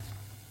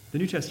The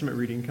New Testament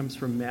reading comes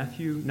from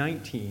Matthew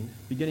 19,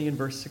 beginning in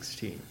verse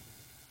 16.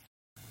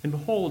 And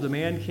behold, a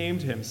man came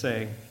to him,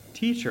 saying,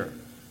 Teacher,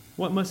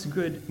 what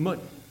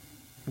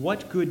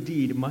good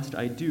deed must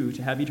I do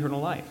to have eternal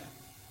life?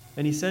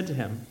 And he said to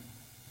him,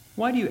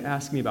 Why do you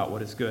ask me about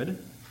what is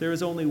good? There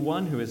is only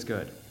one who is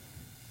good.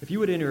 If you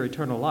would enter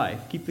eternal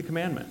life, keep the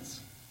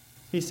commandments.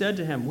 He said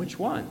to him, Which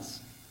ones?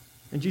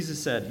 And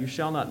Jesus said, You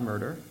shall not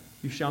murder,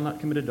 you shall not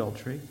commit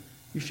adultery,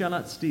 you shall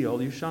not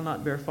steal, you shall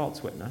not bear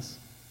false witness.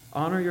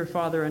 Honor your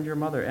father and your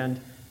mother,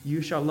 and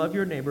you shall love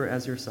your neighbor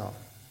as yourself.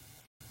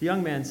 The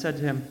young man said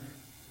to him,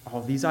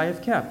 All these I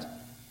have kept.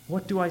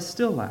 What do I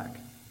still lack?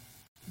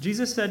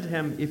 Jesus said to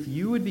him, If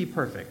you would be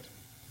perfect,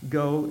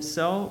 go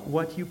sell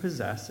what you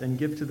possess and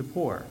give to the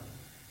poor,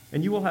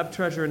 and you will have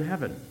treasure in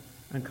heaven.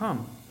 And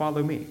come,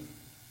 follow me.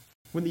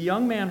 When the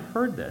young man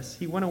heard this,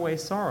 he went away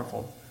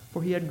sorrowful,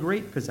 for he had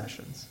great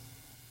possessions.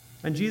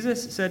 And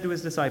Jesus said to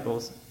his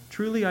disciples,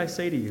 Truly I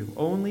say to you,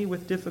 only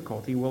with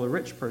difficulty will a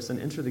rich person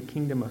enter the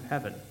kingdom of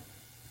heaven.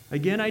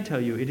 Again I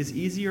tell you, it is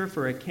easier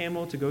for a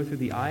camel to go through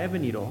the eye of a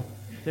needle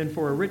than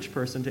for a rich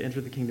person to enter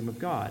the kingdom of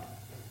God.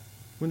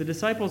 When the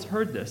disciples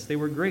heard this, they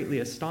were greatly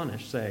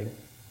astonished, saying,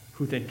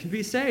 Who then can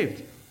be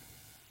saved?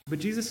 But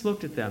Jesus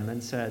looked at them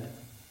and said,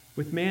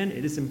 With man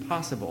it is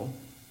impossible,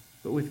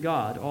 but with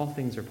God all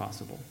things are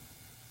possible.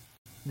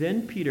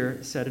 Then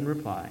Peter said in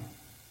reply,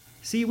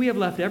 See, we have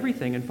left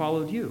everything and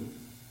followed you.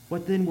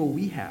 What then will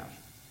we have?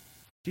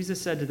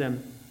 Jesus said to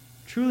them,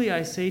 Truly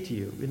I say to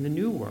you, in the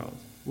new world,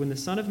 when the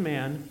Son of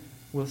Man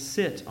will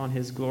sit on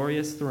his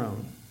glorious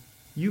throne,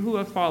 you who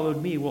have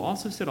followed me will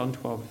also sit on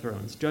 12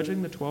 thrones,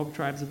 judging the 12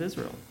 tribes of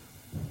Israel.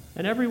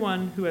 And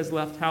everyone who has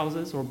left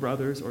houses or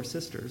brothers or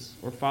sisters,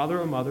 or father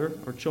or mother,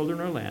 or children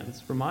or lands,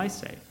 for my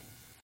sake,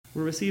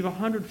 will receive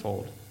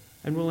 100-fold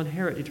and will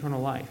inherit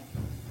eternal life.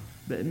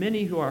 But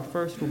many who are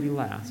first will be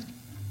last,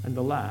 and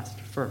the last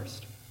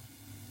first.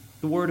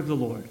 The word of the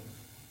Lord.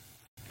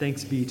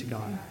 Thanks be to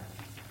God.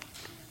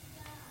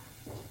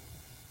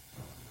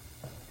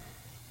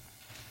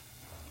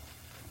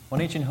 One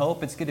Ancient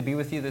Hope, it's good to be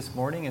with you this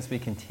morning as we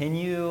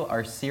continue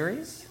our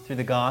series through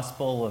the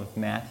Gospel of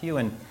Matthew.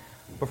 And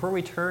before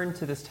we turn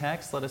to this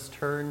text, let us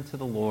turn to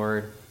the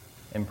Lord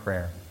in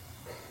prayer.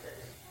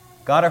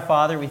 God our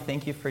Father, we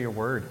thank you for your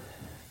word,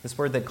 this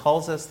word that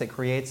calls us, that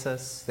creates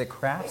us, that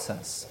crafts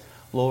us,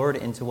 Lord,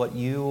 into what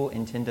you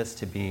intend us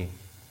to be.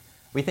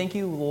 We thank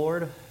you,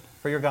 Lord,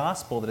 for your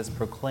gospel that is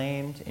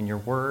proclaimed in your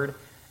word.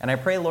 And I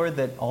pray, Lord,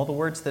 that all the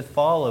words that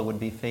follow would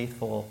be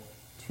faithful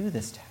to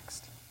this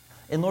text.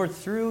 And Lord,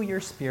 through your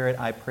Spirit,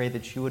 I pray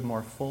that you would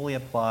more fully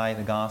apply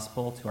the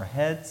gospel to our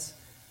heads,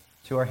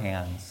 to our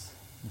hands,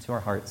 and to our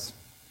hearts.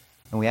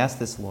 And we ask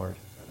this, Lord,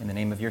 in the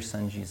name of your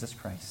Son, Jesus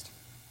Christ.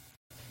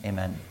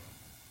 Amen.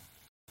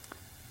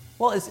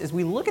 Well, as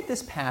we look at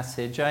this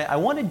passage, I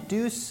want to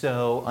do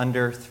so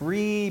under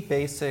three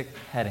basic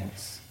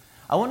headings.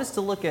 I want us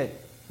to look at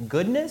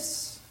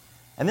goodness,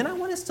 and then I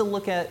want us to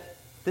look at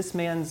this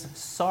man's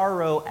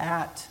sorrow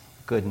at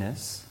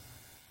goodness,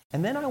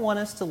 and then I want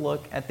us to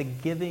look at the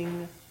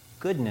giving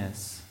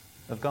goodness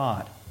of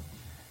God.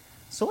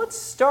 So let's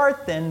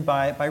start then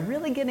by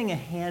really getting a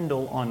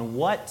handle on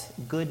what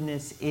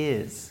goodness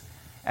is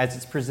as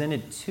it's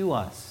presented to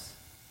us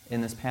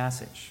in this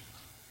passage.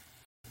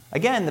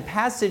 Again, the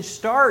passage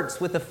starts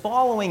with the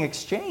following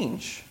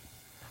exchange.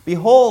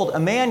 Behold, a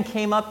man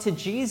came up to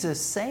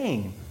Jesus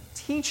saying,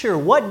 Teacher,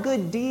 what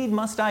good deed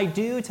must I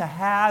do to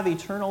have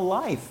eternal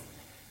life?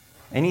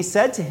 And he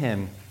said to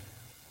him,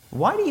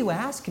 Why do you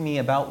ask me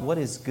about what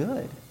is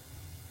good?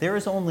 There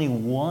is only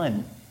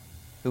one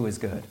who is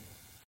good.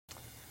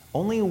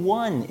 Only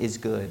one is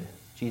good,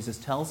 Jesus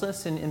tells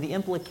us, and the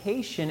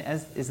implication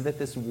is that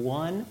this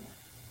one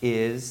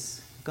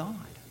is God.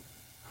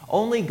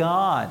 Only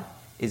God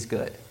is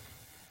good.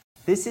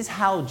 This is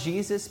how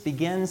Jesus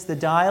begins the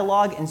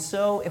dialogue, and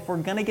so if we're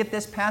going to get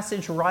this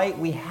passage right,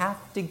 we have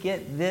to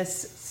get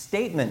this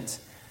statement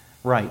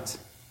right.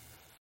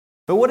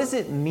 But what does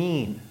it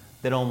mean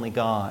that only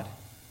God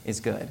is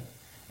good?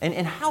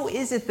 And how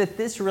is it that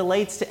this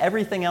relates to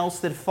everything else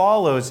that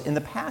follows in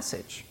the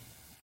passage?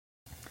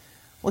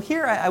 Well,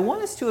 here I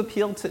want us to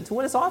appeal to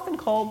what is often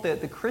called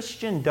the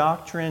Christian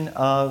doctrine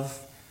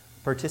of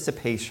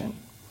participation.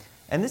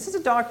 And this is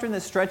a doctrine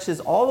that stretches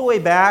all the way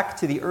back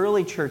to the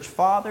early church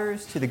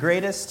fathers, to the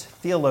greatest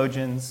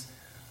theologians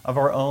of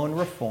our own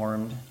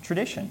Reformed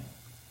tradition.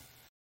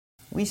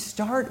 We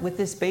start with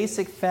this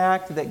basic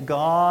fact that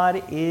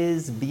God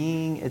is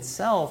being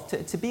itself.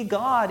 To be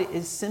God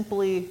is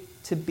simply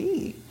to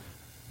be.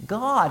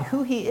 God,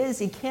 who he is,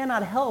 he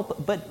cannot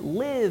help but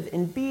live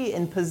and be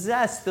and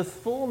possess the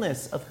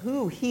fullness of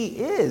who he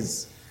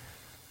is.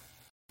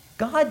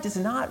 God does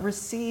not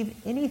receive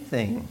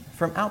anything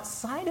from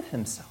outside of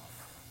himself.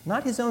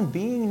 Not his own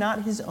being,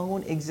 not his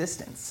own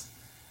existence.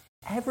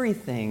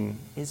 Everything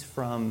is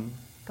from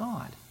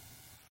God.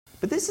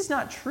 But this is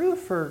not true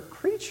for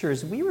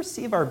creatures. We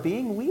receive our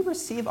being, we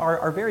receive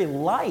our very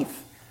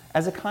life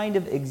as a kind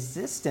of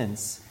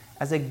existence,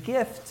 as a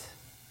gift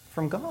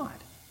from God.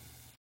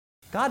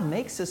 God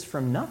makes us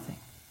from nothing.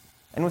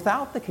 And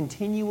without the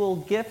continual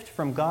gift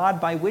from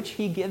God by which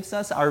he gives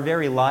us our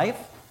very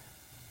life,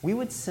 we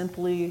would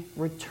simply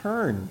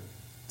return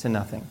to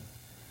nothing.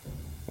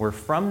 We're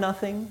from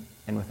nothing,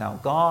 and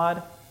without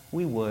God,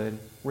 we would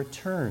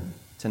return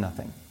to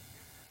nothing.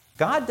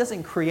 God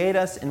doesn't create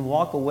us and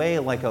walk away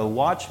like a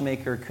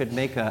watchmaker could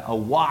make a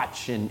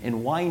watch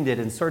and wind it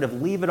and sort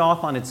of leave it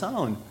off on its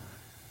own.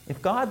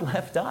 If God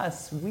left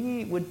us,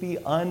 we would be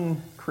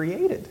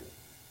uncreated.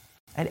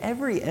 At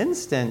every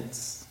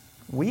instant,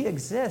 we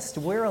exist.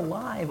 We're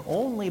alive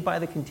only by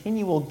the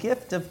continual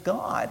gift of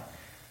God.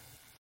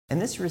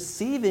 And this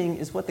receiving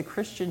is what the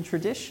Christian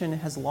tradition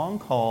has long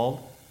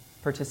called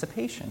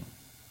participation.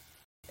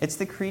 It's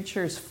the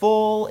creature's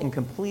full and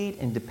complete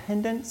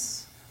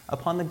independence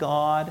upon the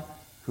God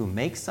who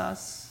makes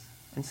us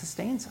and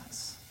sustains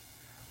us.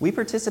 We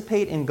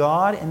participate in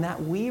God in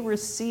that we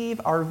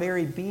receive our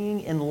very being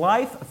in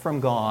life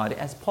from God,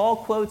 as Paul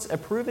quotes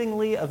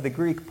approvingly of the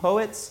Greek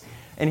poets,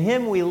 "In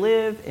him we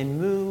live and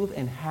move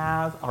and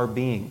have our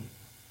being."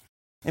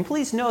 And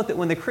please note that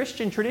when the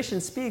Christian tradition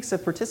speaks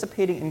of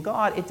participating in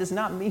God, it does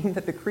not mean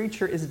that the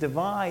creature is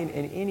divine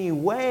in any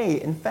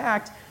way. In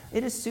fact,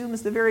 it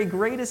assumes the very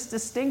greatest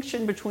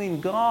distinction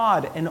between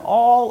God and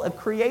all of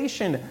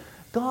creation.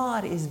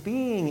 God is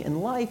being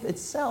in life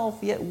itself,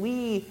 yet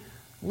we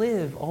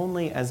live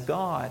only as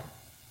God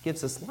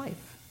gives us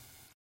life.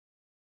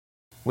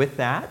 With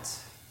that,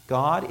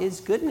 God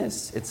is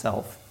goodness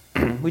itself.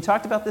 We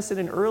talked about this in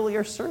an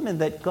earlier sermon,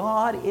 that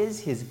God is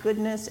his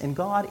goodness and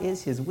God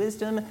is his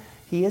wisdom.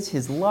 He is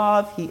his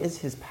love. He is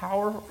his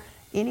power.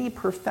 Any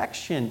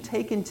perfection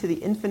taken to the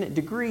infinite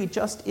degree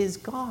just is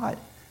God.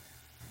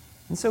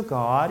 And so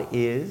God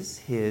is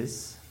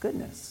his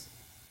goodness.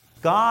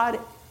 God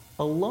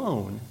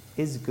alone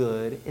is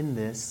good in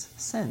this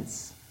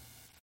sense.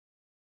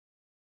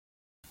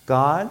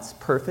 God's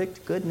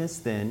perfect goodness,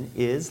 then,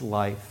 is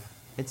life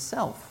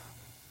itself.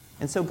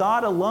 And so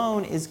God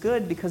alone is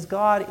good because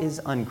God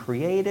is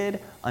uncreated,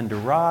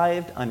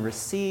 underived,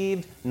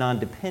 unreceived,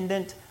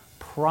 non-dependent,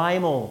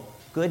 primal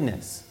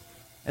goodness.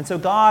 And so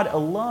God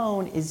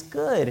alone is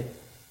good.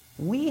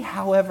 We,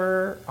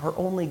 however, are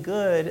only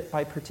good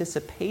by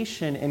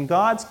participation in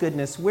God's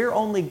goodness. We're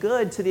only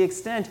good to the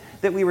extent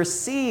that we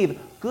receive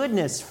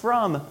goodness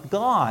from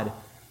God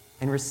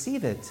and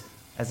receive it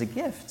as a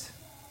gift.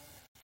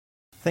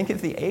 Think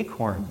of the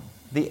acorn.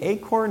 The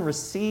acorn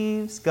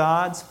receives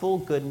God's full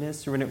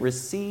goodness when it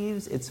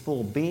receives its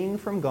full being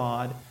from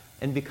God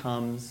and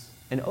becomes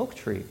an oak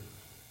tree.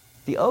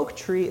 The oak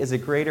tree is a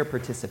greater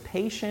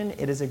participation.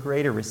 It is a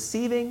greater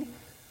receiving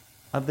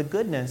of the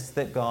goodness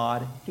that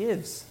God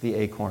gives the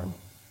acorn.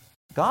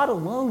 God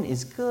alone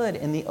is good,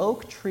 and the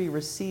oak tree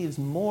receives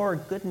more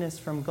goodness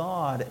from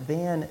God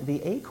than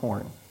the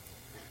acorn.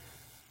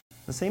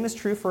 The same is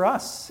true for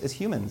us as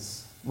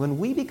humans. When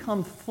we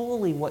become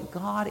fully what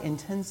God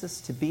intends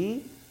us to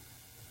be,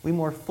 we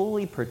more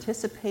fully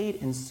participate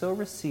and so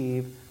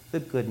receive the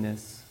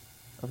goodness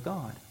of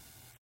God.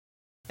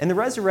 In the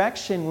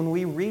resurrection, when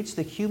we reach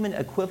the human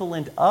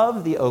equivalent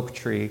of the oak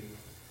tree,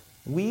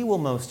 we will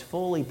most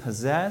fully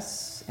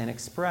possess and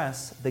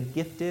express the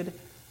gifted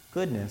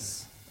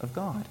goodness of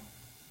God.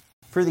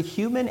 For the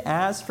human,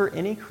 as for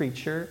any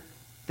creature,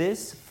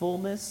 this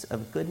fullness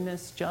of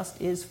goodness just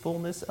is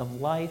fullness of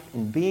life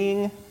and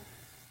being.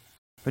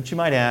 But you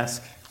might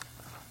ask,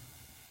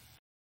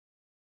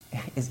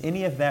 is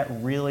any of that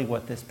really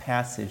what this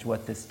passage,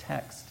 what this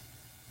text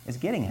is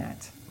getting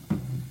at?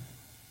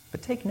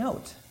 But take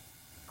note,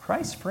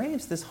 Christ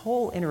frames this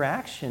whole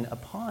interaction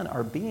upon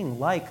our being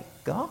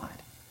like God,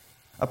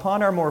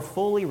 upon our more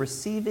fully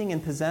receiving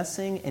and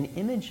possessing and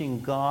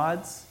imaging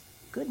God's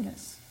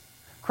goodness.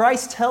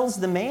 Christ tells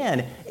the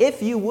man,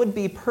 if you would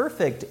be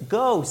perfect,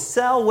 go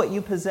sell what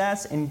you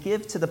possess and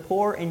give to the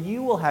poor, and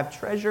you will have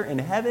treasure in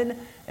heaven,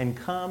 and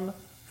come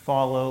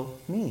follow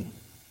me.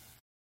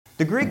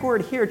 The Greek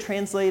word here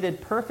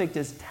translated perfect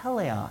is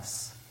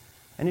teleos.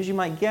 And as you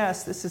might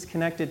guess, this is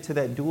connected to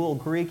that dual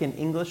Greek and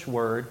English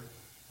word,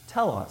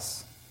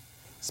 telos.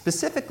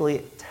 Specifically,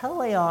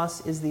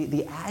 teleos is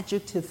the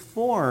adjective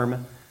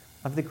form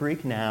of the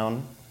Greek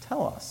noun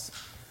telos.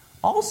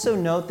 Also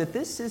note that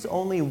this is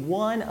only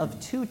one of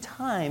 2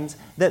 times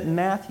that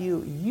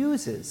Matthew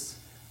uses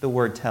the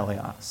word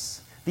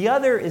teleos. The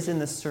other is in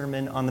the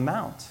Sermon on the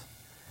Mount.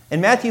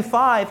 In Matthew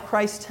 5,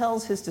 Christ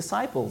tells his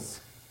disciples,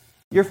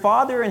 "Your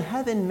Father in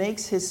heaven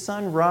makes his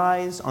sun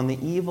rise on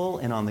the evil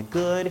and on the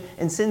good,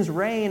 and sends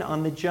rain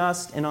on the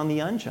just and on the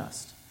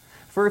unjust.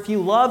 For if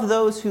you love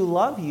those who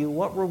love you,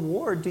 what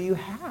reward do you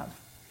have?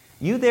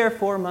 You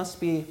therefore must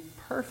be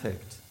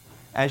perfect,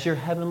 as your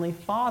heavenly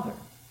Father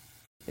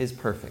is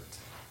perfect.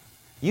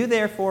 You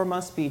therefore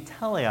must be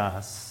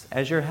teleos,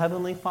 as your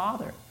heavenly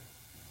Father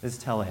is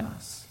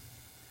teleos."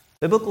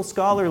 Biblical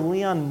scholar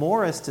Leon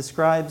Morris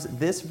describes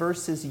this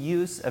verse's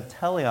use of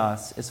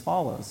teleos as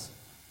follows: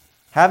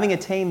 having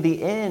attained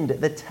the end,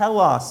 the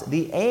telos,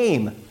 the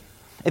aim.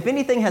 If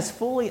anything has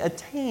fully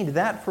attained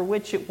that for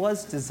which it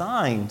was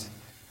designed,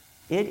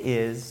 it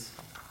is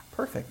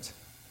perfect.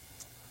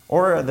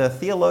 Or the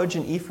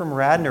theologian Ephraim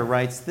Radner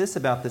writes this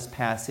about this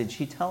passage.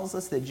 He tells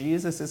us that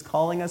Jesus is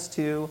calling us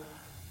to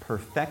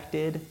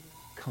perfected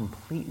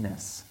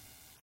completeness.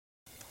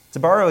 To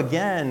borrow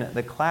again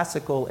the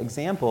classical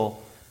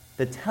example,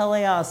 the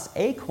teleos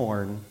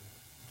acorn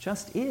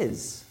just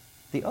is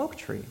the oak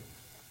tree.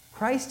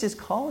 Christ is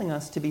calling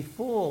us to be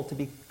full, to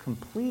be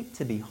complete,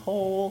 to be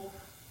whole,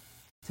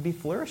 to be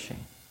flourishing.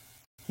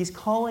 He's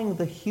calling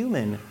the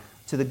human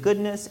to the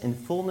goodness and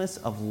fullness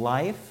of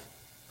life,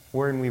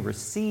 wherein we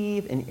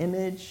receive an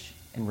image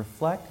and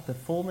reflect the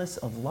fullness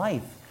of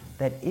life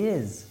that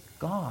is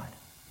God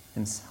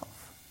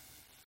Himself.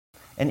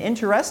 And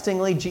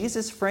interestingly,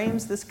 Jesus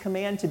frames this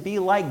command to be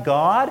like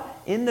God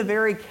in the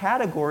very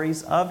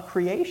categories of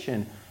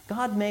creation.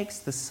 God makes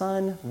the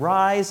sun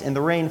rise and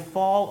the rain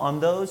fall on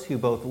those who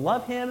both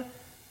love Him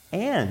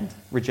and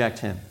reject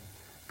Him.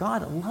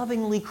 God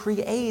lovingly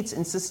creates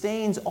and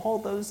sustains all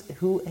those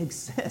who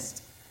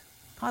exist.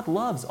 God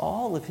loves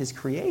all of His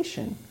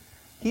creation.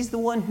 He's the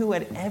one who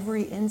at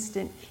every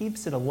instant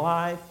keeps it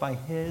alive by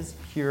His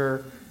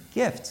pure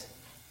gift.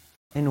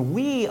 And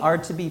we are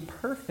to be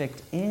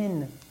perfect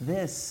in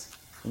this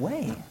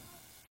way.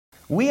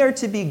 We are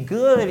to be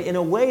good in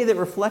a way that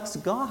reflects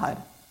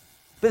God.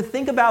 But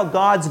think about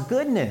God's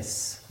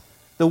goodness.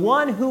 The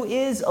one who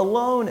is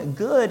alone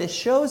good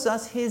shows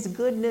us His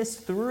goodness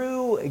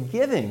through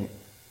giving.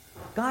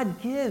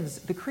 God gives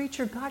the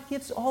creature, God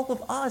gives all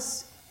of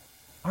us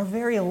our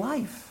very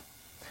life.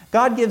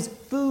 God gives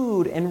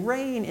food and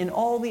rain and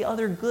all the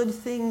other good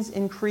things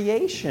in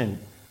creation.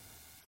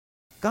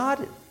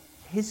 God,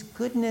 His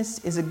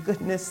goodness is a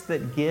goodness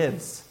that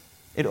gives.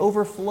 It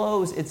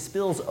overflows, it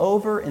spills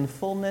over in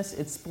fullness,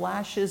 it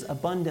splashes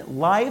abundant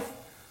life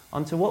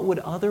onto what would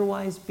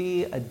otherwise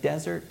be a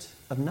desert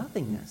of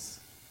nothingness.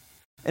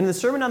 In the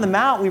Sermon on the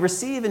Mount, we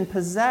receive and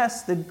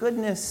possess the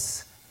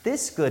goodness,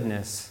 this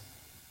goodness,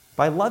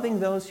 by loving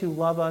those who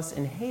love us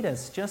and hate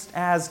us, just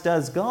as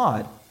does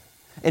God.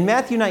 In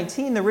Matthew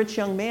 19, the rich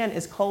young man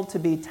is called to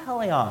be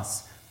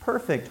teleos,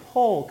 perfect,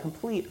 whole,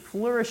 complete,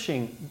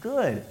 flourishing,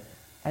 good,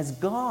 as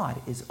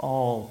God is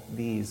all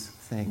these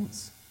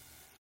things.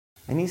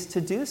 And he's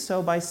to do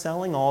so by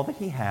selling all that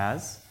he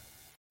has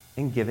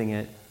and giving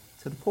it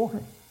to the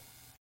poor.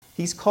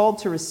 He's called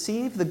to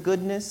receive the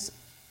goodness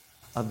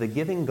of the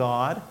giving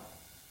God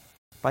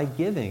by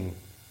giving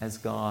as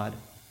God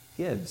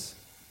gives.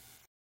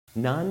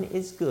 None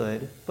is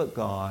good but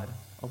God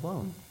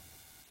alone.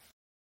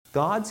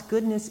 God's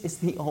goodness is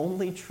the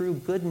only true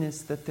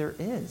goodness that there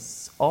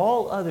is.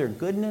 All other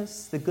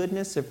goodness, the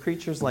goodness of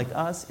creatures like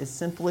us, is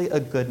simply a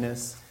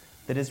goodness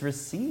that is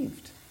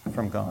received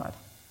from God.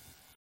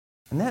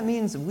 And that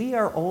means we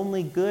are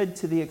only good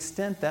to the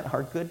extent that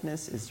our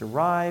goodness is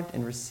derived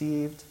and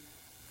received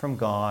from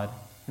God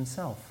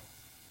Himself.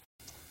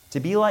 To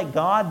be like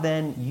God,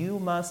 then, you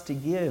must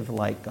give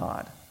like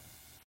God.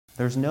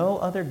 There's no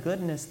other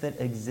goodness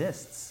that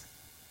exists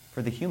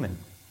for the human.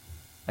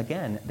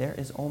 Again, there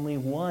is only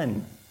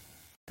one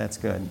that's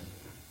good.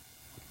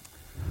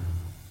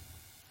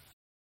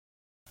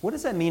 What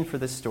does that mean for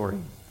this story,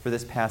 for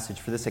this passage,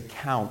 for this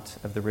account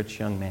of the rich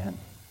young man?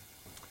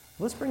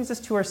 Well, this brings us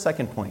to our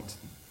second point: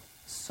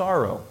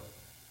 sorrow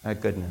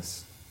at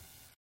goodness.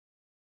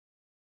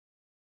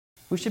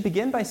 We should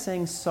begin by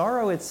saying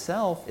sorrow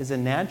itself is a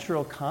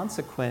natural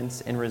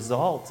consequence and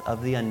result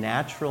of the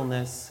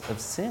unnaturalness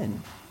of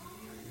sin.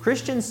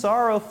 Christian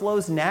sorrow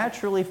flows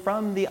naturally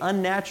from the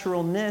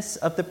unnaturalness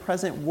of the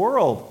present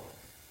world.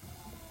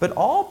 But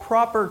all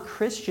proper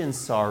Christian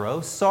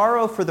sorrow,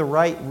 sorrow for the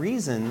right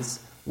reasons,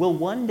 will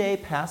one day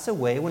pass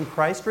away when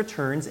Christ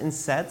returns and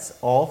sets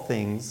all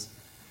things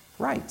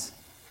right.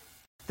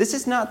 This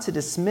is not to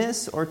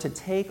dismiss or to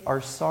take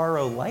our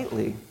sorrow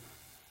lightly.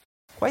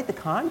 Quite the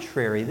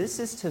contrary, this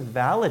is to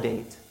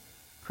validate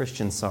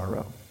Christian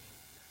sorrow.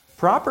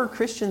 Proper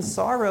Christian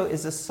sorrow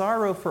is a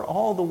sorrow for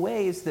all the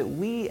ways that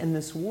we in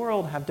this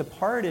world have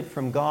departed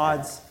from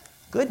God's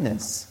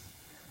goodness.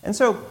 And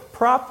so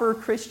proper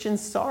Christian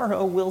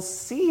sorrow will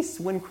cease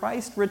when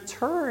Christ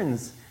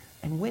returns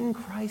and when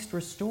Christ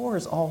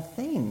restores all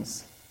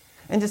things.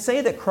 And to say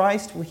that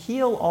Christ will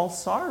heal all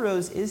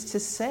sorrows is to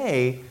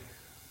say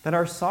that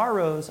our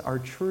sorrows are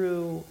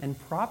true and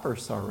proper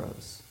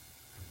sorrows.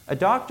 A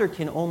doctor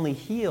can only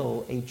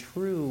heal a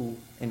true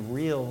and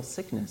real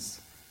sickness.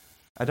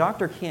 A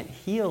doctor can't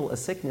heal a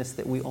sickness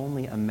that we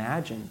only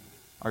imagine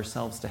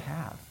ourselves to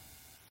have.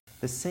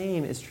 The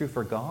same is true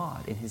for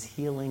God in His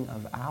healing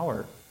of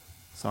our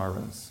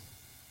sorrows.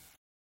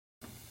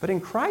 But in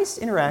Christ's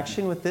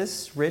interaction with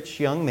this rich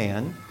young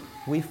man,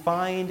 we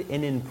find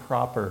an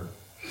improper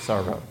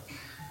sorrow.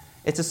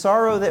 It's a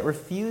sorrow that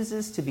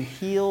refuses to be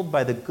healed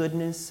by the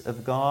goodness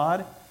of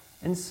God,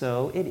 and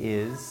so it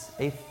is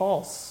a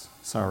false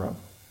sorrow.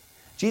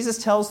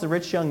 Jesus tells the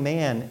rich young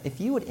man, if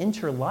you would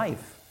enter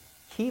life,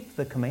 keep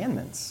the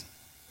commandments.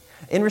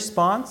 In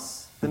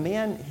response, the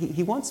man,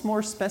 he wants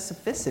more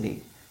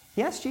specificity.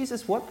 He asks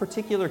Jesus, what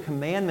particular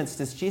commandments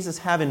does Jesus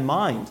have in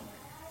mind?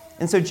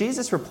 And so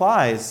Jesus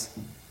replies,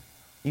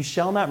 you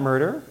shall not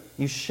murder,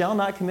 you shall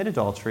not commit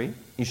adultery,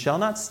 you shall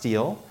not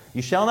steal,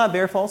 You shall not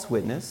bear false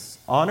witness,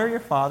 honor your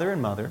father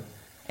and mother,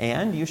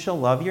 and you shall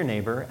love your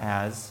neighbor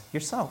as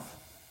yourself.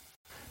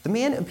 The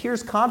man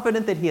appears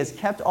confident that he has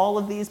kept all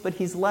of these, but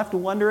he's left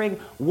wondering,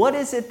 what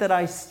is it that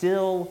I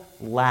still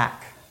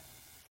lack?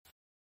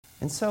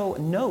 And so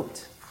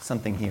note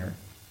something here.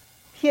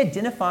 He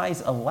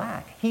identifies a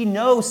lack. He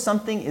knows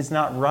something is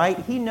not right.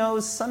 He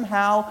knows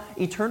somehow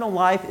eternal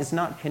life is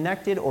not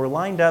connected or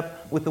lined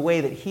up with the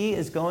way that he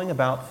is going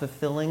about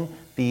fulfilling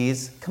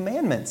these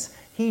commandments.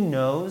 He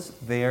knows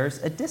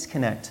there's a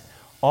disconnect.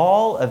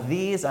 All of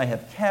these I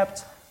have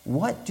kept.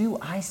 What do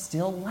I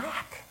still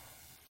lack?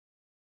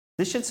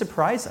 This should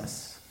surprise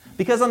us,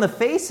 because on the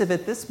face of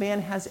it, this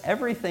man has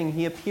everything.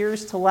 He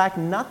appears to lack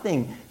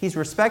nothing. He's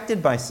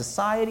respected by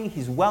society.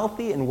 He's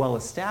wealthy and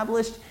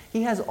well-established.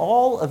 He has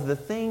all of the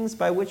things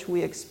by which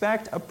we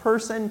expect a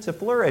person to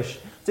flourish,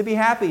 to be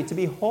happy, to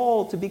be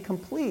whole, to be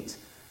complete.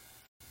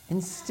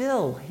 And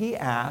still, he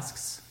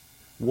asks,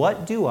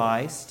 what do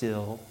I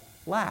still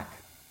lack?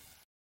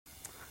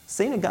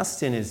 St.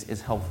 Augustine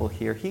is helpful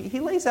here. He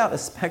lays out a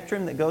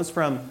spectrum that goes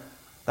from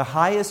the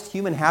highest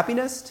human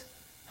happiness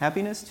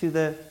to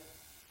the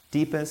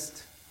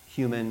deepest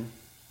human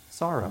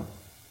sorrow.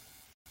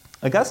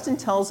 Augustine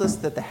tells us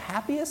that the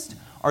happiest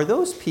are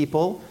those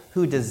people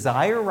who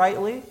desire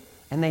rightly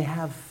and they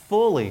have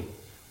fully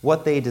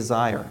what they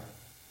desire.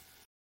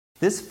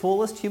 This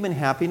fullest human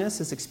happiness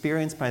is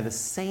experienced by the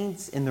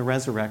saints in the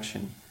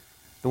resurrection,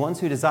 the ones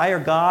who desire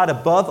God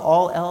above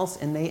all else,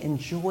 and they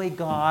enjoy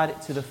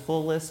God to the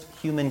fullest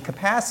human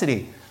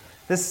capacity.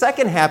 The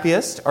second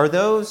happiest are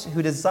those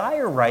who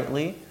desire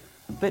rightly,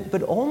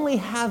 but only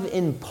have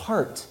in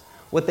part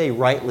what they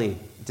rightly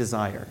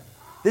desire.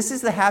 This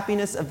is the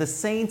happiness of the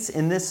saints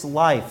in this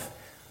life.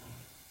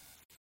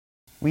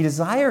 We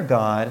desire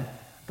God,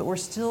 but we're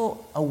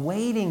still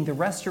awaiting the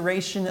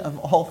restoration of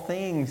all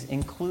things,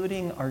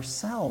 including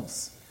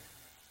ourselves.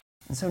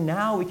 And so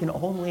now we can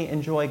only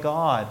enjoy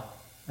God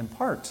in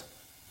part.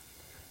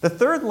 The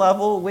third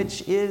level,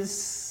 which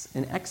is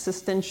an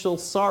existential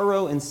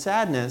sorrow and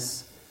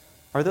sadness,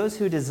 are those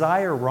who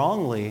desire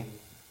wrongly,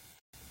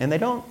 and they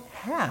don't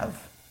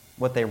have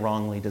what they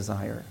wrongly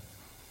desire.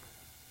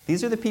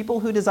 These are the people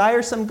who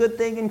desire some good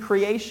thing in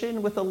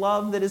creation with a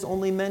love that is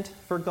only meant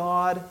for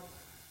God,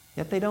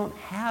 yet they don't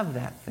have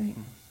that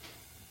thing.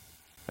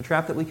 A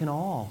trap that we can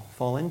all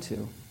fall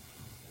into.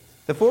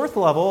 The fourth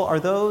level are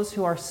those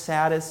who are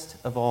saddest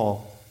of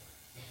all.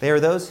 They are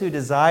those who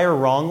desire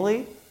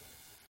wrongly,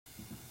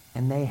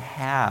 and they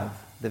have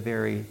the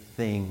very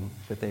thing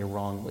that they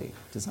wrongly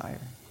desire.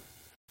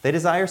 They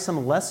desire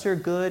some lesser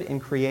good in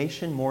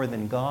creation more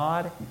than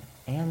God,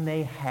 and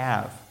they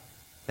have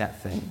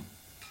that thing.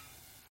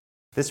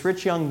 This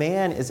rich young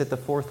man is at the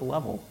fourth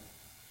level.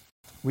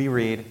 We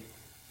read,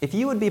 "If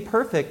you would be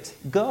perfect,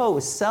 go,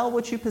 sell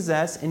what you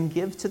possess and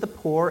give to the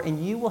poor,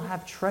 and you will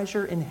have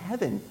treasure in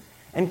heaven.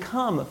 And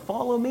come,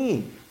 follow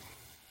me."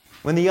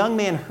 When the young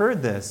man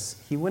heard this,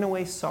 he went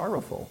away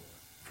sorrowful,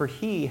 for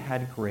he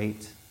had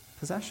great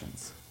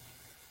possessions.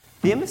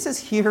 The emphasis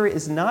here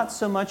is not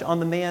so much on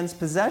the man's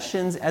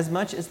possessions as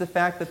much as the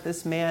fact that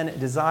this man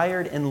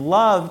desired and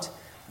loved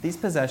these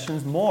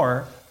possessions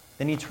more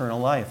than eternal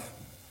life.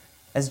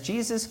 As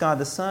Jesus, God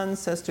the Son,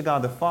 says to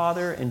God the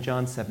Father in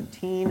John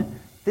 17,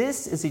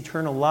 "This is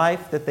eternal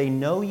life, that they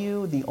know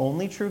you, the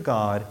only true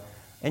God,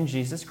 and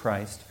Jesus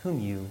Christ, whom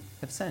you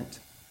have sent."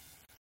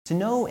 To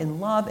know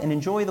and love and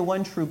enjoy the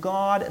one true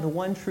God, the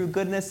one true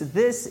goodness,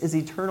 this is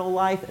eternal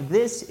life,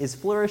 this is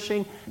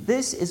flourishing,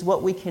 this is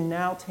what we can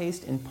now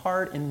taste in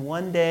part, and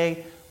one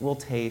day will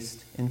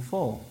taste in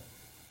full.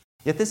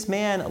 Yet this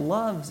man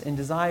loves and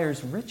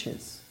desires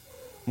riches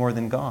more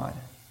than God.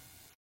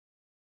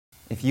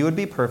 If you would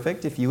be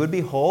perfect, if you would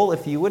be whole,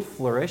 if you would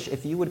flourish,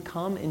 if you would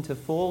come into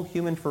full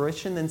human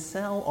fruition, then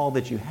sell all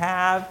that you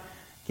have,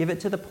 give it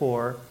to the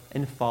poor,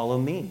 and follow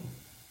me.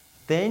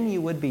 Then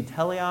you would be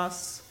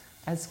teleos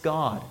as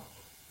God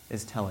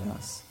is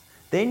teleos.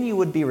 Then you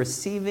would be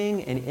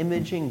receiving and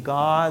imaging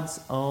God's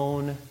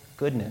own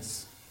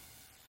goodness.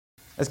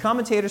 As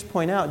commentators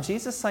point out,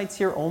 Jesus cites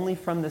here only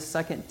from the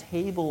second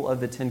table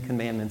of the Ten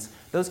Commandments,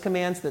 those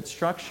commands that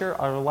structure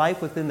our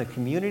life within the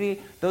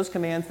community, those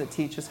commands that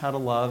teach us how to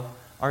love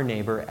our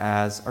neighbor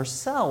as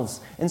ourselves.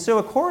 And so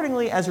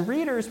accordingly, as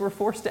readers, we're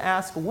forced to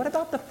ask, what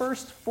about the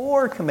first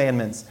four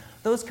commandments?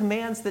 Those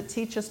commands that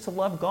teach us to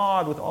love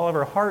God with all of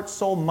our heart,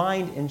 soul,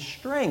 mind, and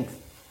strength.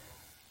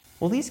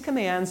 Well, these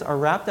commands are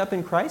wrapped up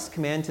in Christ's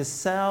command to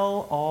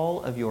sell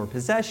all of your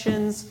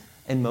possessions,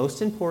 and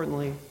most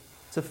importantly,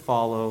 to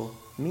follow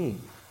me.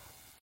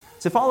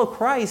 To follow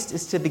Christ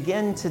is to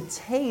begin to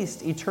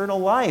taste eternal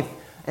life.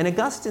 In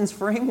Augustine's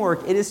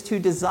framework, it is to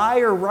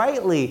desire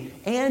rightly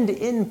and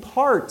in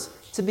part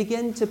to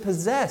begin to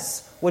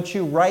possess what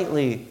you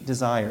rightly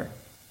desire.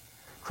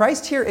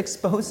 Christ here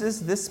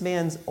exposes this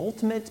man's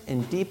ultimate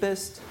and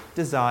deepest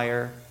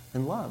desire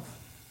and love.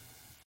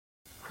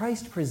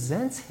 Christ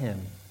presents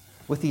him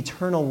with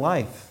eternal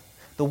life,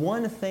 the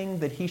one thing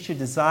that he should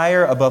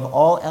desire above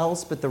all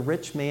else, but the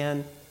rich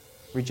man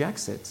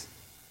rejects it.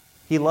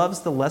 He loves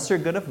the lesser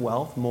good of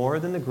wealth more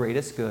than the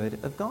greatest good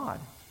of God.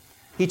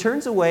 He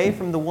turns away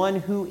from the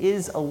one who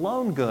is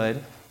alone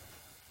good,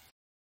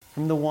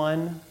 from the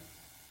one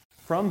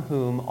from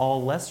whom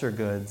all lesser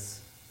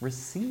goods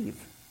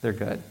receive their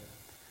good.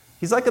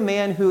 He's like a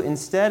man who,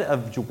 instead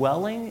of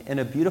dwelling in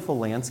a beautiful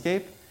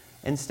landscape,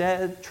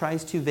 instead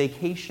tries to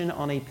vacation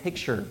on a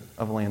picture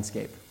of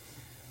landscape.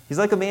 He's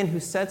like a man who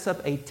sets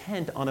up a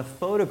tent on a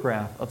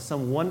photograph of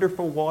some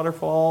wonderful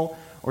waterfall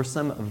or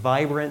some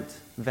vibrant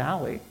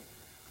valley.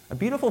 A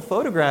beautiful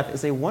photograph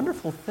is a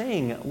wonderful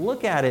thing.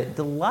 Look at it,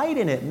 delight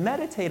in it,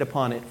 meditate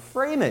upon it,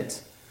 frame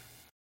it.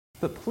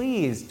 But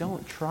please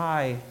don't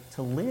try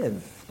to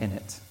live in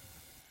it.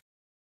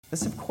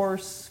 This, of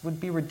course, would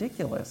be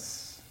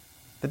ridiculous.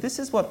 But this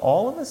is what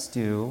all of us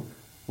do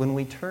when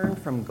we turn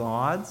from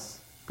God's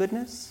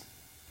goodness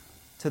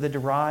to the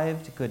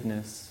derived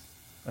goodness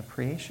of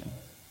creation.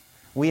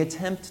 We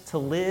attempt to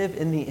live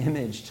in the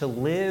image, to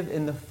live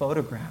in the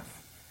photograph,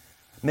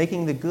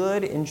 making the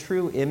good and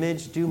true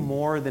image do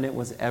more than it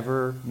was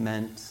ever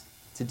meant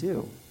to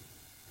do.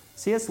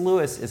 C.S.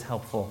 Lewis is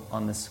helpful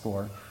on this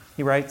score.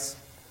 He writes,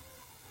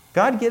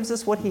 God gives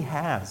us what he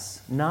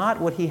has, not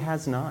what he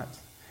has not.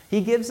 He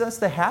gives us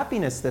the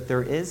happiness that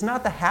there is,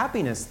 not the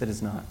happiness that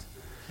is not.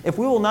 If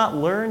we will not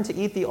learn to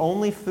eat the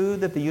only food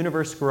that the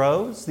universe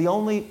grows, the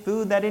only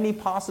food that any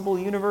possible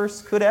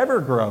universe could ever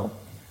grow,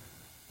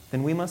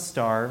 then we must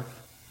starve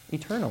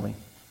eternally.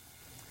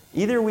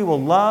 Either we will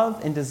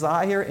love and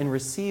desire and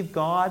receive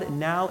God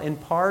now in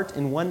part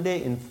and one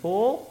day in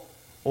full,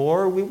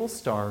 or we will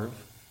starve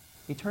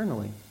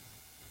eternally.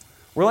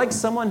 We're like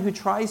someone who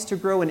tries to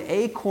grow an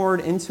acorn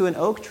into an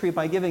oak tree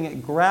by giving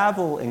it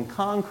gravel and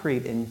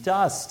concrete and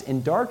dust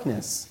and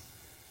darkness.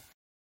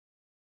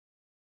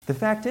 The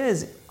fact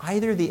is,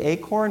 either the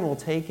acorn will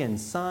take in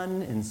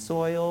sun and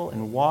soil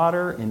and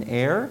water and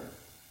air,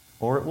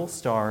 or it will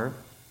starve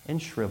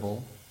and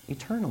shrivel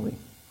eternally.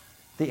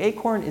 The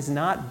acorn is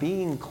not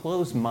being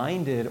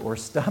closed-minded or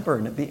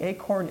stubborn. The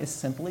acorn is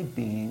simply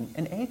being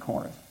an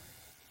acorn.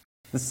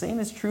 The same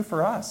is true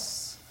for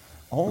us.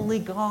 Only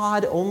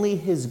God, only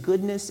his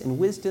goodness and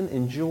wisdom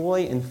and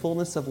joy and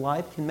fullness of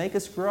life can make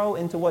us grow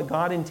into what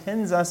God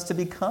intends us to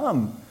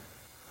become.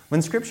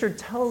 When Scripture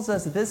tells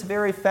us this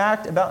very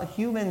fact about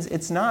humans,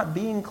 it's not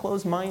being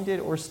closed-minded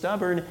or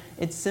stubborn.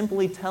 It's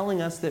simply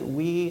telling us that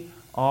we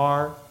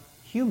are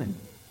human.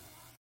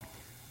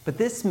 But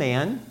this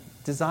man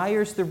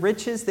desires the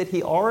riches that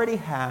he already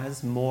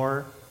has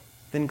more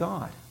than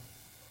God.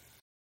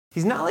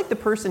 He's not like the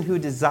person who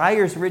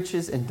desires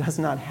riches and does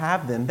not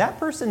have them. That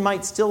person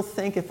might still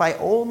think, if I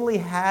only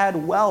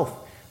had wealth,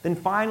 then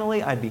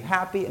finally I'd be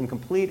happy and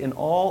complete and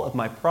all of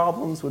my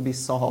problems would be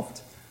solved.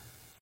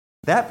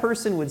 That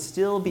person would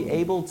still be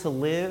able to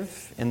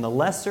live in the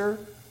lesser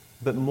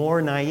but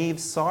more naive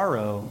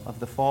sorrow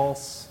of the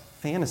false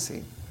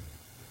fantasy.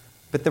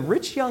 But the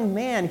rich young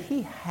man,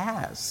 he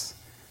has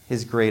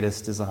his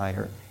greatest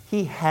desire.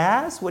 He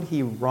has what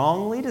he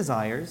wrongly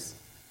desires,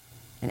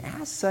 and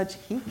as such,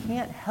 he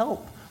can't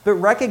help but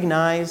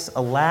recognize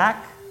a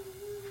lack,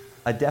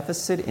 a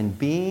deficit in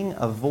being,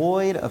 a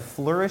void of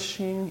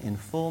flourishing and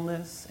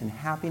fullness and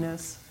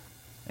happiness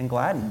and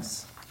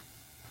gladness.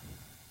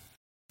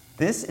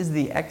 This is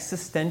the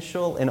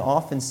existential and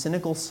often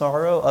cynical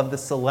sorrow of the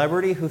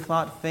celebrity who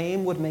thought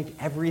fame would make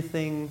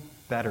everything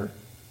better,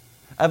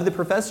 of the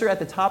professor at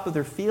the top of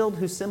their field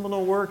whose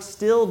seminal work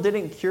still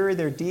didn't cure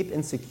their deep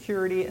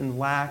insecurity and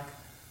lack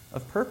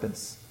of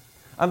purpose,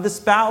 of the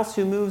spouse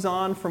who moves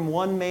on from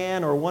one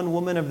man or one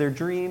woman of their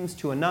dreams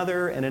to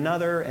another and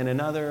another and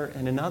another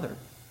and another,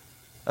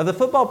 of the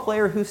football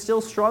player who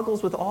still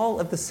struggles with all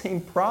of the same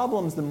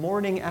problems the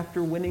morning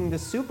after winning the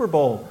Super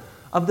Bowl,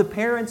 of the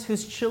parents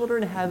whose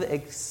children have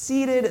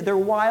exceeded their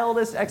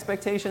wildest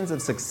expectations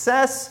of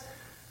success,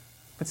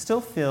 but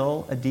still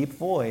feel a deep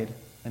void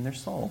in their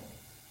soul.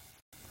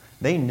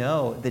 They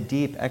know the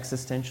deep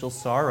existential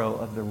sorrow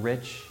of the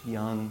rich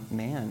young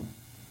man.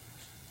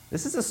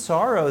 This is a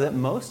sorrow that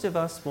most of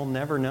us will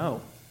never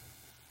know.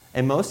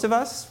 And most of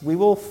us, we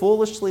will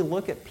foolishly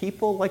look at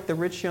people like the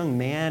rich young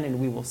man and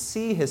we will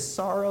see his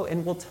sorrow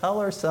and we'll tell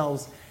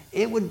ourselves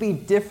it would be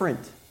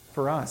different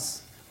for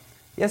us.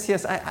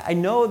 Yes, I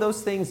know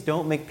those things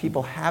don't make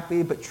people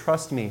happy, but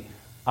trust me,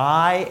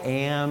 I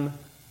am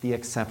the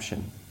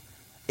exception.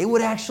 It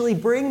would actually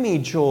bring me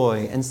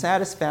joy and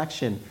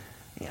satisfaction.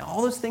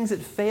 All those things it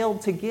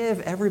failed to give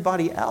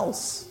everybody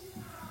else.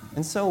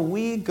 And so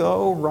we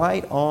go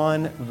right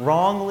on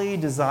wrongly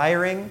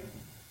desiring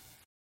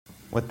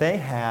what they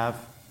have,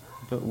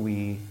 but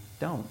we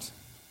don't.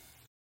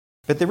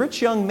 But the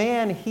rich young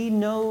man, he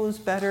knows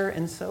better,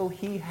 and so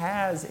he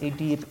has a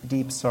deep,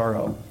 deep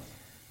sorrow.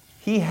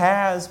 He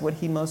has what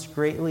he most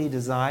greatly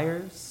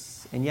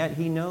desires, and yet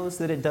he knows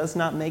that it does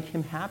not make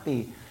him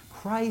happy.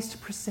 Christ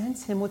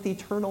presents him with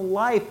eternal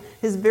life,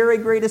 his very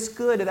greatest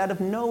good, that of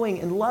knowing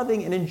and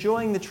loving and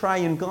enjoying the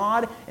triune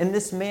God, and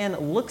this man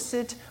looks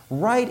it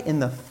right in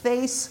the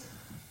face,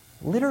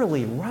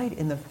 literally right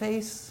in the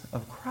face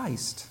of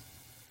Christ.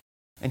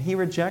 And he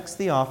rejects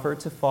the offer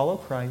to follow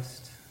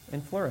Christ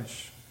and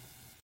flourish.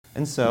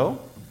 And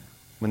so,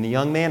 when the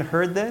young man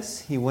heard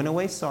this, he went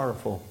away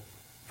sorrowful,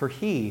 for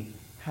he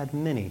had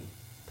many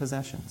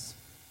possessions.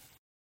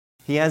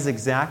 He has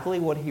exactly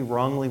what he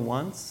wrongly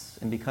wants,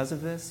 and because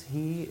of this,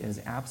 he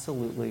is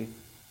absolutely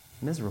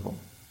miserable.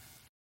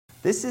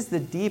 This is the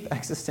deep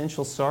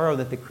existential sorrow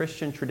that the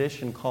Christian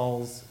tradition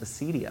calls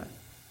acedia.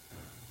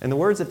 In the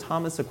words of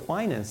Thomas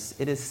Aquinas,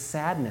 it is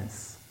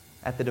sadness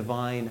at the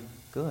divine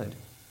good.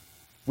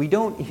 We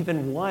don't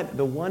even want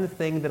the one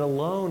thing that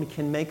alone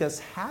can make us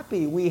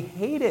happy. We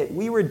hate it.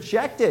 We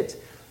reject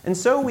it. And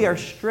so we are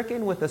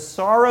stricken with a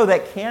sorrow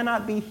that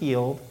cannot be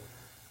healed,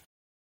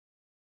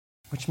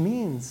 which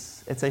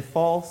means it's a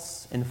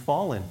false and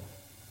fallen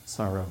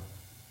sorrow.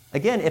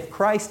 Again, if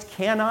Christ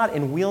cannot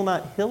and will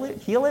not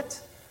heal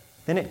it,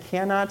 then it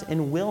cannot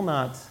and will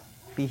not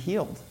be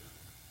healed.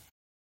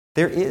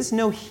 There is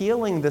no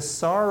healing the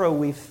sorrow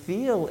we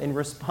feel in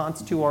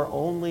response to our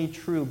only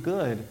true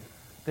good.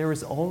 There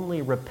is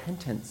only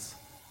repentance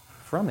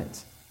from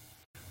it.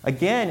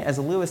 Again, as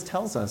Lewis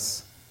tells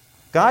us,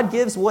 God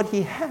gives what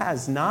he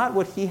has, not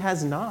what he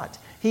has not.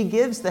 He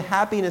gives the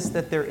happiness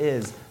that there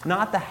is,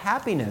 not the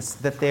happiness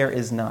that there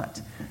is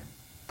not.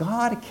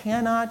 God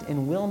cannot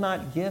and will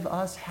not give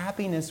us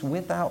happiness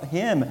without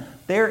him.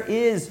 There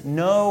is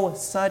no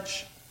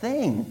such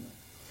thing.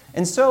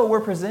 And so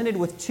we're presented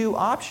with two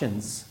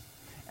options: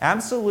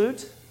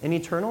 absolute and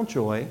eternal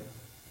joy,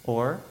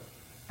 or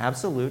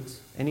absolute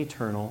and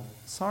eternal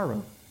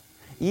sorrow.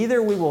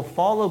 Either we will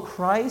follow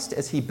Christ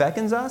as he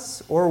beckons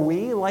us, or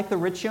we, like the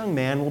rich young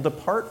man, will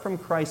depart from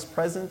Christ's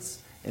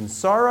presence in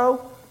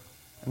sorrow,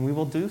 and we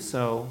will do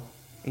so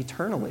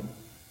eternally.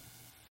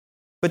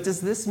 But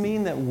does this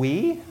mean that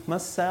we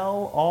must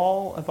sell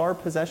all of our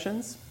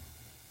possessions?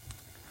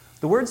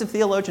 The words of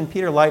theologian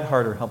Peter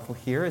Leithart are helpful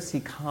here as he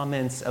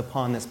comments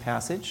upon this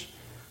passage.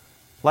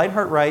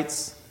 Leithart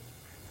writes,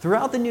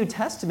 "Throughout the New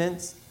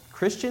Testament,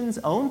 Christians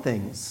own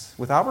things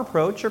without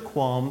reproach or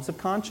qualms of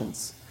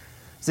conscience.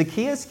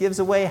 Zacchaeus gives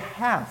away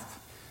half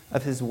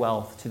of his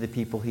wealth to the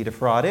people he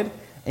defrauded,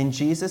 and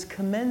Jesus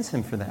commends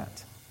him for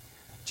that.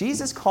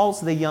 Jesus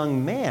calls the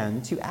young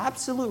man to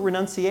absolute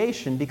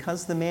renunciation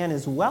because the man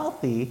is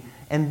wealthy,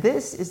 and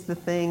this is the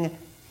thing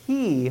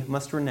he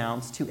must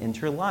renounce to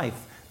enter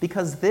life,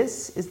 because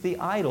this is the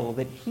idol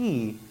that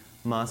he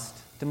must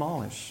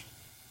demolish."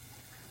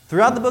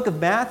 Throughout the book of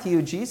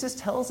Matthew, Jesus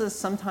tells us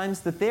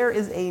sometimes that there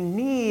is a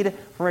need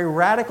for a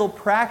radical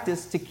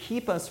practice to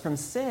keep us from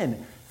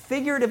sin.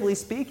 Figuratively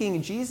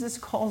speaking, Jesus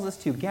calls us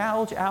to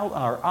gouge out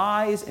our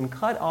eyes and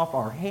cut off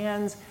our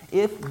hands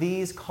if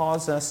these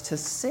cause us to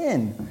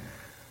sin.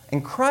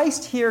 And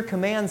Christ here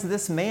commands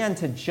this man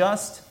to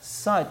just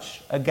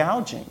such a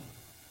gouging.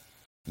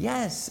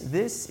 Yes,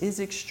 this is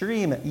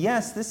extreme.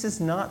 Yes, this is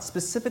not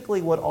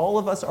specifically what all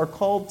of us are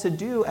called to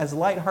do, as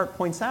Leithart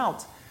points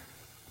out.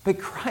 But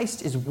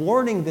Christ is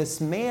warning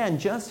this man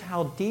just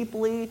how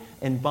deeply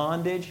in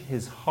bondage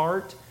his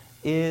heart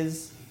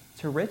is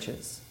to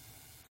riches.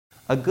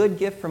 A good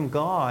gift from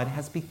God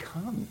has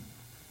become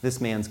this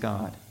man's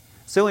God.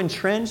 So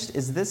entrenched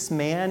is this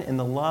man in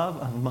the love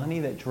of money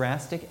that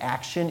drastic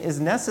action is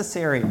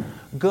necessary.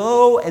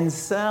 Go and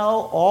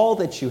sell all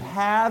that you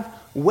have.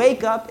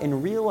 Wake up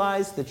and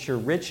realize that your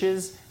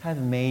riches have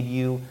made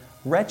you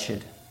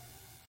wretched.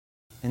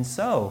 And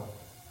so,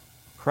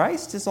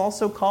 Christ is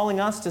also calling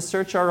us to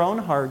search our own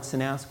hearts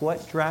and ask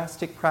what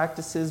drastic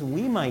practices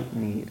we might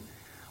need.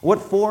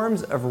 What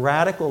forms of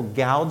radical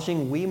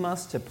gouging we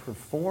must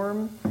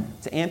perform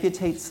to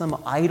amputate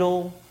some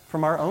idol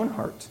from our own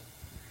heart.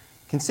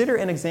 Consider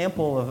an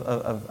example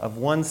of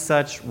one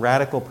such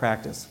radical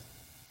practice.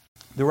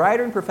 The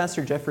writer and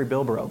professor Jeffrey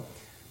Bilbrough,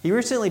 he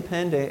recently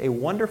penned a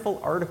wonderful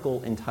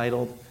article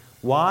entitled,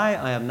 "Why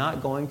I Am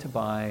Not Going to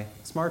Buy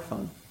a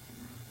Smartphone."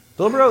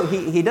 Bilbrough,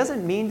 he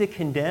doesn't mean to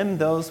condemn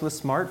those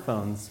with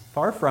smartphones.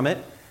 Far from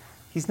it.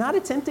 He's not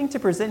attempting to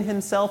present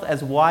himself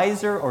as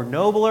wiser or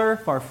nobler,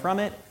 far from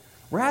it.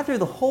 Rather,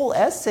 the whole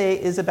essay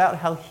is about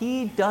how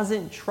he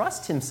doesn't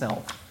trust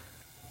himself.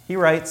 He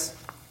writes,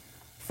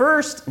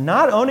 "First,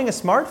 not owning a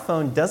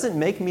smartphone doesn't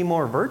make me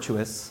more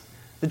virtuous.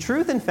 The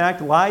truth, in fact,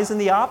 lies in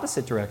the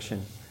opposite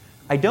direction.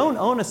 I don't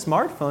own a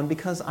smartphone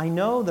because I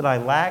know that I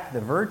lack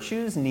the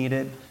virtues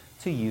needed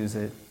to use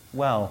it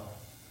well."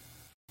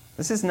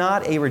 This is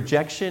not a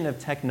rejection of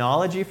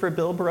technology for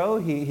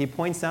Bilbrough. He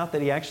points out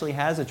that he actually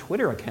has a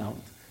Twitter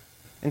account.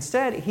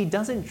 Instead, he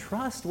doesn't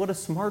trust what a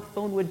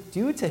smartphone would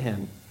do to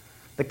him.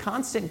 The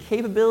constant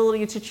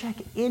capability to check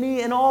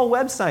any and all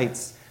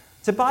websites,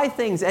 to buy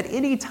things at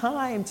any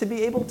time, to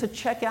be able to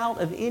check out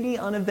of any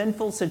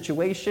uneventful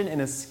situation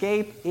and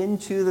escape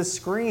into the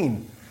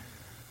screen.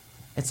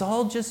 It's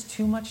all just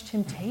too much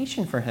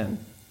temptation for him.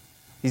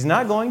 He's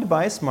not going to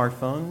buy a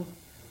smartphone,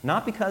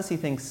 not because he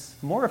thinks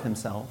more of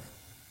himself,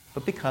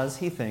 but because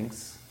he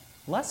thinks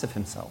less of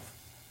himself.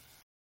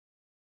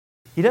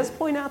 He does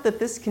point out that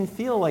this can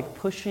feel like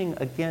pushing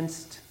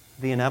against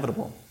the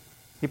inevitable.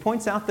 He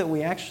points out that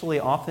we actually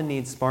often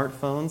need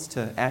smartphones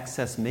to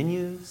access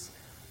menus,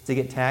 to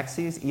get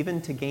taxis, even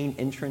to gain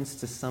entrance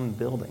to some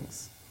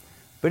buildings.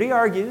 But he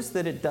argues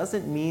that it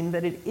doesn't mean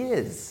that it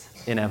is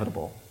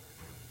inevitable.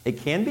 It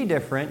can be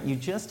different. You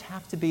just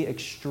have to be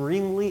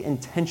extremely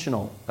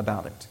intentional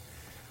about it.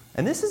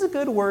 And this is a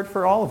good word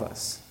for all of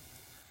us.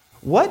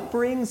 What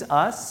brings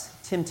us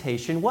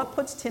temptation? What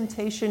puts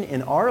temptation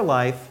in our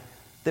life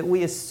that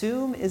we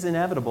assume is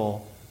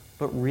inevitable,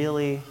 but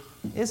really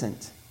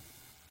isn't?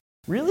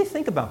 Really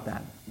think about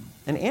that.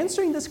 And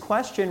answering this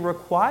question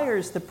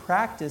requires the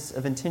practice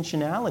of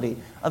intentionality,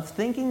 of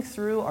thinking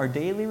through our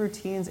daily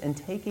routines and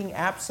taking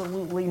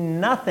absolutely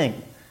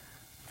nothing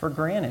for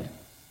granted.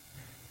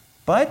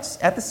 But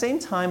at the same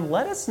time,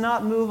 let us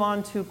not move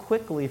on too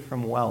quickly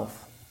from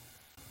wealth.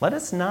 Let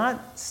us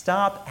not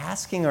stop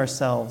asking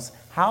ourselves,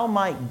 how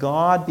might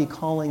God be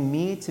calling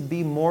me to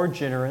be more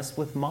generous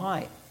with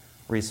my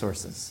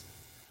resources?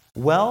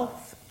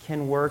 Wealth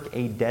can work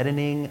a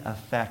deadening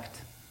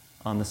effect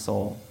on the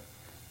soul.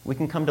 We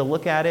can come to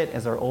look at it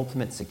as our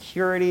ultimate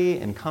security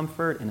and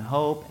comfort and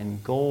hope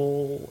and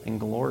goal and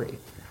glory.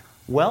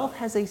 Wealth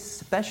has a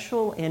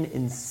special and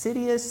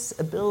insidious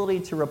ability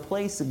to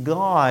replace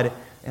God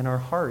in our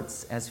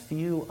hearts as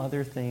few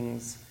other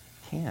things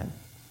can.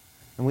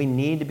 And we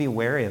need to be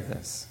wary of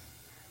this.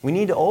 We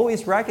need to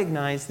always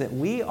recognize that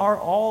we are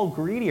all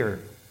greedier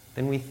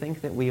than we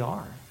think that we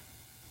are.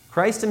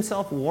 Christ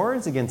himself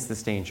warns against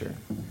this danger.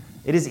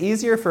 It is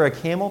easier for a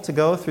camel to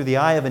go through the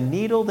eye of a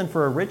needle than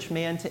for a rich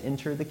man to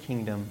enter the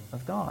kingdom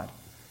of God.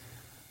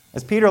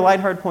 As Peter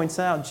Leithart points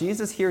out,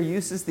 Jesus here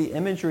uses the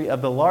imagery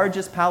of the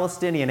largest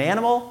Palestinian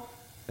animal,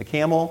 the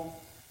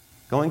camel,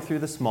 going through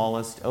the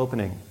smallest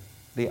opening,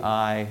 the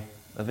eye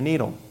of a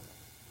needle.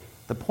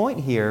 The point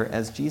here,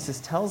 as Jesus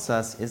tells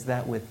us, is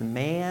that with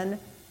man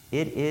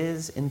it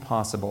is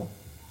impossible,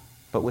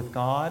 but with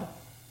God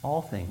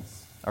all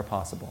things are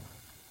possible.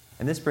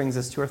 And this brings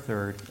us to our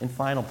third and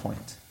final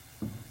point,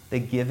 the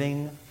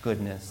giving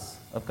goodness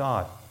of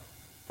God.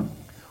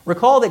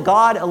 Recall that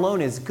God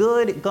alone is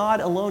good, God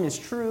alone is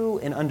true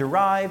and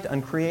underived,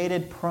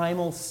 uncreated,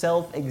 primal,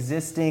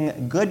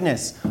 self-existing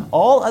goodness.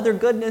 All other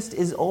goodness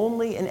is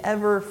only and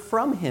ever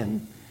from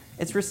him.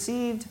 It's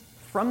received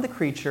from the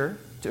creature,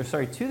 to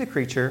the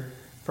creature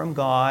from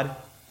God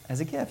as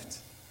a gift.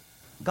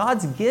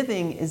 God's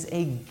giving is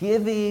a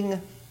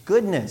giving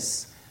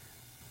goodness.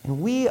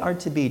 And we are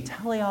to be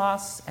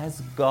teleos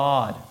as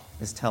God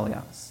is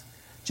teleos.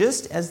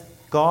 Just as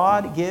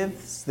God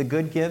gives the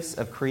good gifts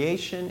of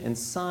creation and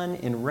sun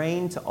and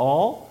rain to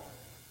all,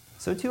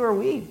 so too are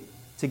we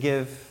to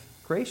give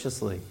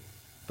graciously,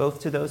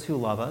 both to those who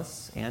love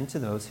us and to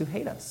those who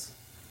hate us.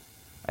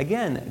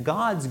 Again,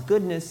 God's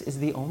goodness is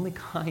the only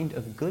kind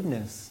of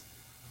goodness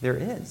there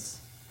is.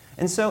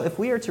 And so if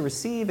we are to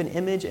receive an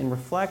image and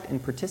reflect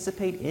and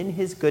participate in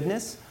his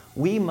goodness,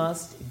 we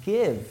must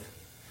give.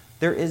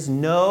 There is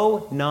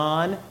no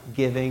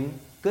non-giving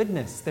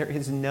goodness. There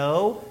is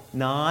no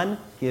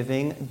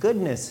non-giving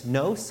goodness.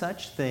 No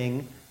such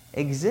thing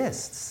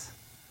exists.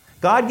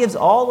 God gives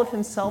all of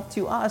himself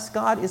to us.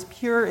 God is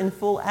pure in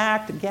full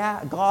act.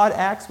 God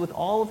acts with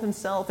all of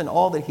himself in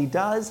all that he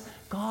does.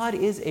 God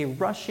is a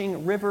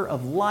rushing river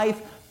of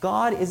life.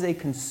 God is a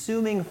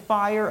consuming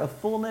fire of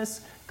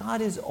fullness. God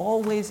is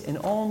always and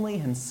only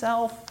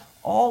himself,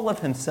 all of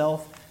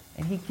himself,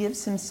 and he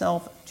gives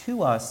himself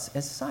to us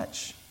as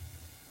such.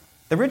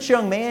 The rich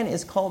young man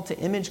is called to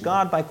image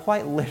God by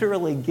quite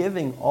literally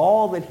giving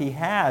all that he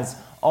has,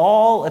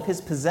 all of his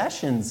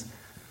possessions.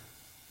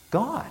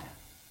 God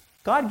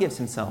gives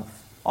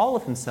himself, all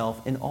of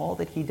himself, in all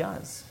that he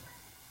does.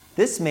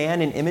 This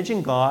man, in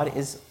imaging God,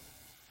 is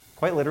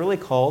quite literally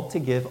called to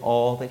give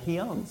all that he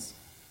owns.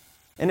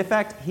 And in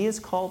fact, he is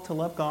called to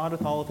love God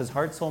with all of his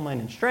heart, soul,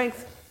 mind, and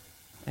strength,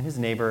 and his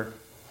neighbor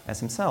as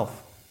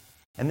himself.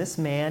 And this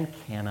man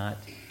cannot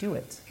do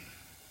it.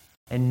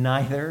 And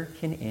neither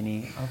can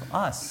any of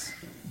us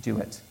do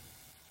it.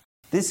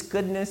 This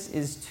goodness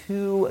is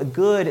too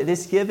good.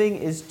 This giving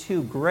is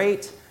too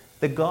great.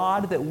 The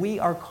God that we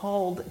are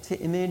called to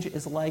image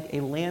is like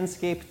a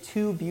landscape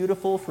too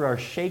beautiful for our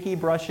shaky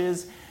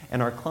brushes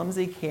and our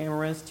clumsy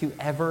cameras to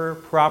ever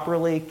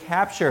properly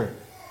capture.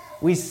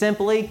 We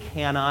simply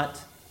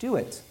cannot do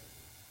it.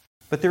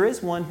 But there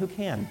is one who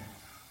can.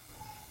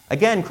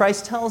 Again,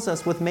 Christ tells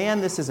us, with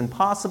man this is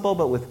impossible,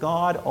 but with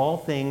God all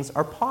things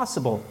are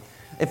possible.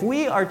 If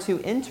we are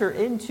to enter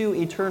into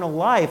eternal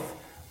life,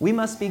 we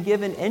must be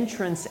given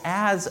entrance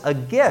as a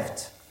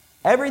gift.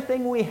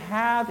 Everything we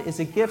have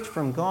is a gift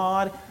from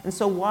God, and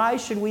so why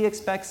should we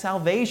expect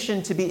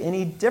salvation to be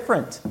any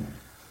different?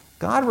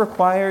 God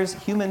requires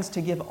humans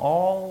to give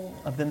all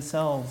of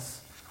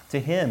themselves to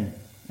him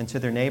and to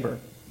their neighbor.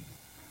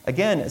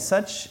 Again,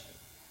 such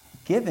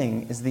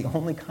giving is the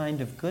only kind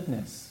of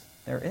goodness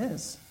there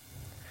is.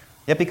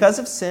 Yet because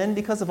of sin,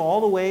 because of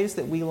all the ways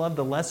that we love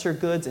the lesser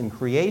goods in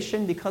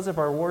creation, because of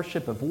our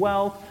worship of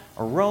wealth,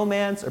 or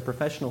romance, or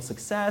professional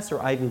success,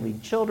 or Ivy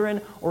League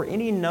children, or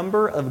any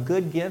number of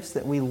good gifts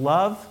that we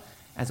love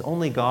as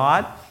only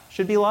God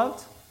should be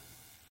loved,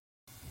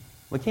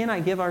 we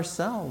cannot give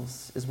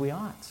ourselves as we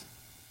ought.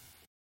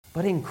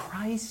 But in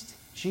Christ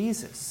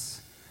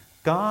Jesus,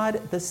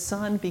 God the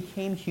Son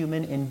became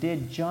human and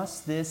did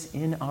just this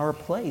in our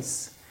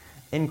place.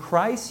 In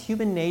Christ's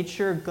human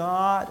nature,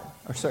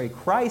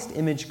 Christ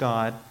imaged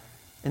God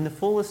in the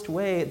fullest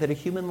way that a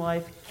human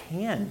life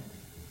can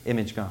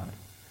image God.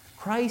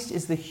 Christ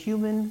is the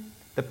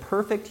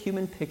perfect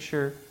human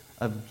picture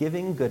of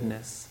giving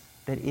goodness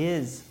that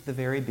is the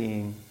very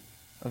being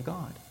of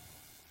God.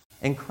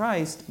 In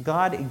Christ,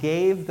 God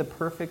gave the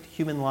perfect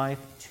human life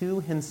to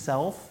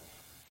himself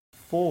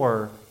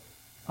for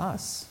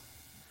us.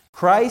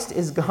 Christ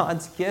is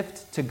God's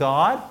gift to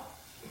God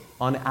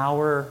on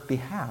our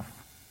behalf.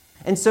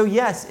 And so,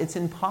 yes, it's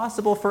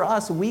impossible for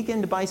us,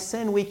 weakened by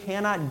sin, we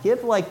cannot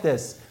give like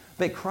this.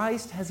 But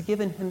Christ has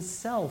given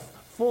himself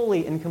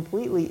fully and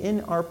completely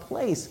in our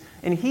place.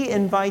 And he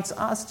invites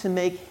us to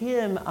make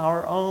him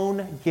our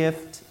own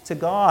gift to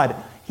God.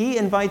 He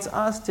invites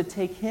us to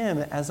take him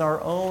as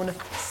our own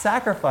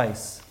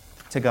sacrifice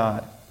to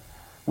God.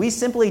 We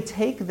simply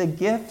take the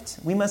gift,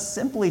 we must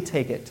simply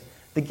take it,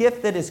 the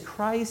gift that is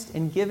Christ,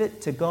 and give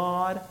it to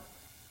God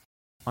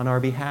on our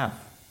behalf.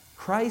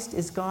 Christ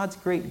is God's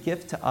great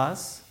gift to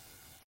us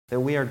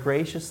that we are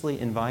graciously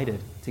invited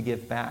to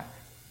give back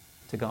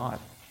to God.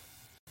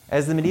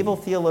 As the medieval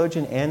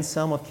theologian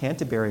Anselm of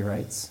Canterbury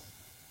writes,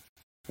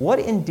 "What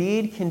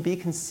indeed can be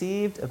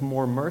conceived of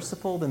more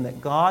merciful than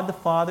that God the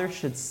Father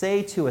should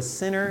say to a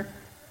sinner,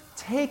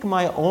 'Take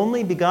my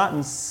only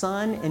begotten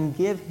Son and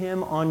give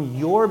him on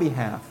your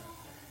behalf,'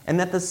 and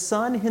that the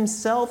Son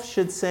himself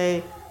should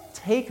say,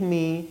 'Take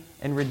me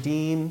and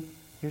redeem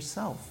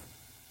yourself.'"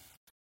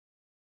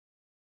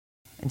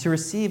 And to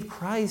receive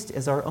Christ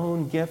as our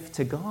own gift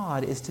to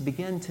God is to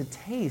begin to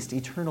taste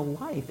eternal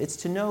life. It's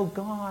to know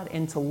God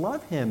and to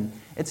love him.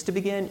 It's to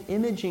begin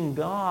imaging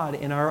God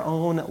in our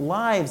own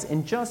lives.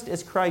 And just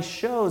as Christ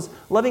shows,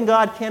 loving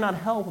God cannot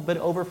help but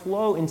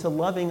overflow into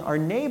loving our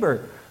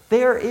neighbor.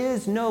 There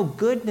is no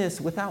goodness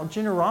without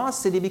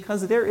generosity,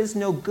 because there is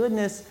no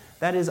goodness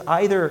that is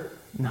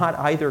not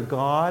either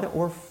God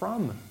or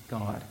from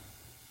God.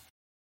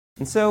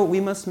 And so we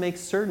must make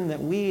certain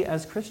that we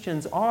as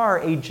Christians are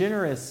a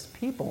generous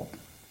people.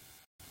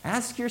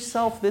 Ask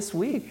yourself this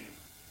week,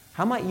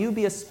 how might you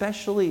be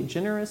especially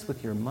generous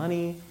with your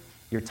money,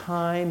 your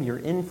time, your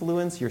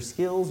influence, your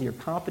skills, your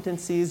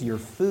competencies, your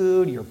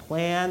food, your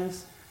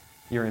plans,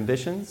 your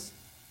ambitions?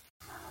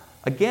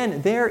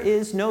 Again, there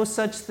is no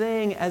such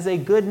thing as a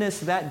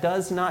goodness that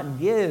does not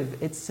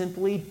give. It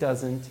simply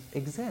doesn't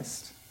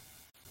exist.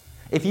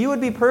 If you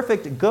would be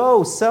perfect,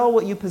 go, sell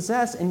what you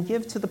possess and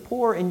give to the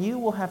poor, and you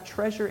will have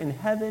treasure in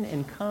heaven,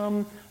 and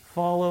come,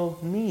 follow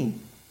me.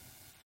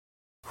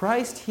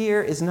 Christ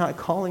here is not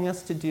calling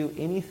us to do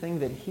anything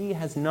that he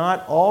has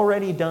not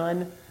already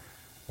done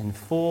in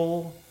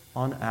full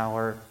on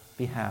our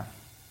behalf.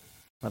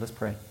 Let us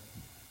pray.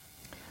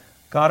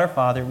 God our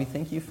Father, we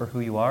thank you for who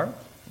you are.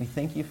 We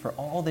thank you for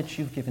all that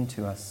you've given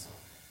to us.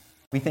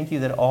 We thank you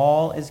that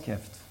all is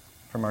gift,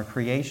 from our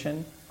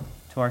creation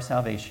to our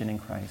salvation in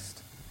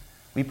Christ.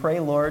 We pray,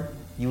 Lord,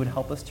 you would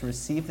help us to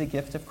receive the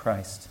gift of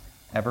Christ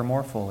ever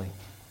more fully.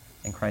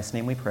 In Christ's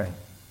name we pray.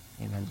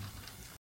 Amen.